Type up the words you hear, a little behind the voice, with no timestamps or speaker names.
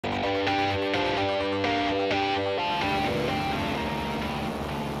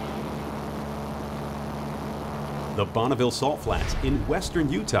the Bonneville Salt Flats in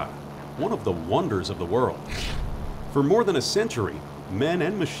western Utah, one of the wonders of the world. For more than a century, men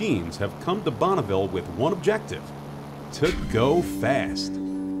and machines have come to Bonneville with one objective: to go fast.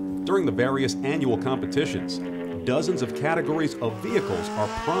 During the various annual competitions, dozens of categories of vehicles are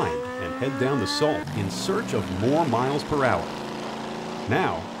primed and head down the salt in search of more miles per hour.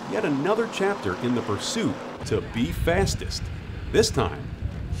 Now, yet another chapter in the pursuit to be fastest. This time,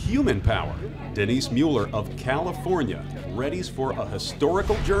 human power. Denise Mueller of California readies for a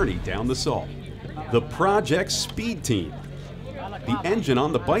historical journey down the salt. The Project Speed Team. The engine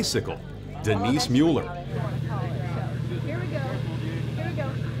on the bicycle, Denise Mueller. Here we go. Here we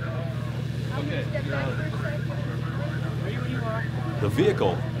go. I'm going to step back for a second. Ready when you are. The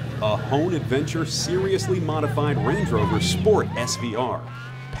vehicle, a Hone Adventure seriously modified Range Rover Sport SVR,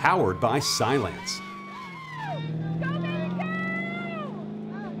 powered by Silence.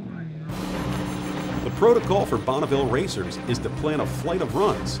 The protocol for Bonneville racers is to plan a flight of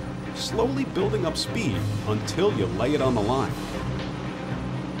runs, slowly building up speed until you lay it on the line.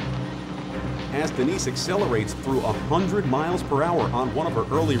 As Denise accelerates through 100 miles per hour on one of her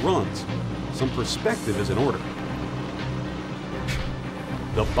early runs, some perspective is in order.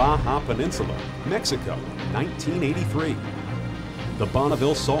 The Baja Peninsula, Mexico, 1983. The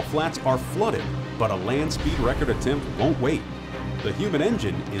Bonneville Salt Flats are flooded, but a land speed record attempt won't wait. The human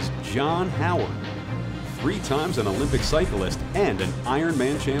engine is John Howard, 3 times an Olympic cyclist and an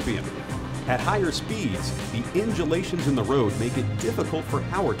Ironman champion. At higher speeds, the undulations in the road make it difficult for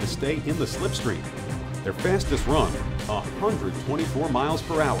Howard to stay in the slipstream. Their fastest run, 124 miles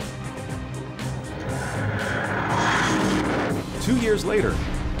per hour. 2 years later,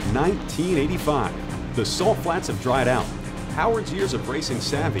 1985, the Salt Flats have dried out. Howard's years of racing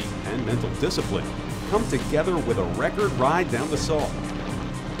savvy and mental discipline come together with a record ride down the salt.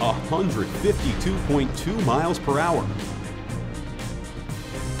 152.2 miles per hour.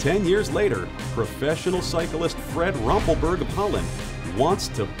 10 years later, professional cyclist Fred Rumpelberg of Holland wants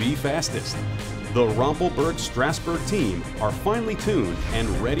to be fastest. The Rumpelberg-Strasberg team are finely tuned and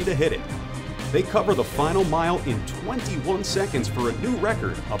ready to hit it. They cover the final mile in 21 seconds for a new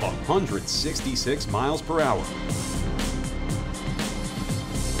record of 166 miles per hour.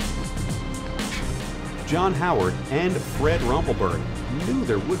 John Howard and Fred Rumpelberg knew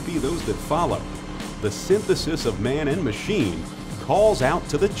there would be those that follow. The synthesis of man and machine calls out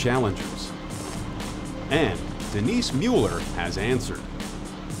to the challengers. And Denise Mueller has answered.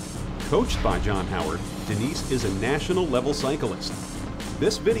 Coached by John Howard, Denise is a national level cyclist.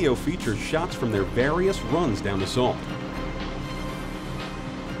 This video features shots from their various runs down the salt.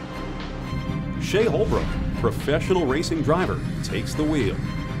 Shea Holbrook, professional racing driver, takes the wheel.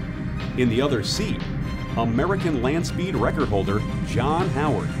 In the other seat, American land speed record holder John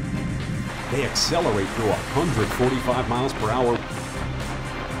Howard. They accelerate through 145 miles per hour.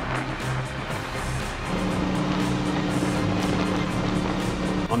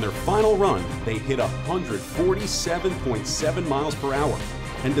 On their final run, they hit 147.7 miles per hour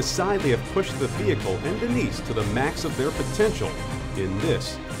and decide they have pushed the vehicle and Denise to the max of their potential in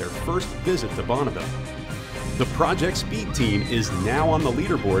this, their first visit to Bonneville. The Project Speed Team is now on the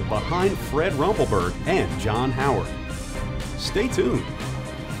leaderboard behind Fred Rumpelberg and John Howard. Stay tuned.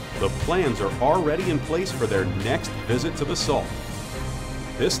 The plans are already in place for their next visit to the salt.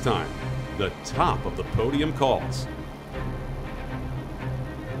 This time, the top of the podium calls.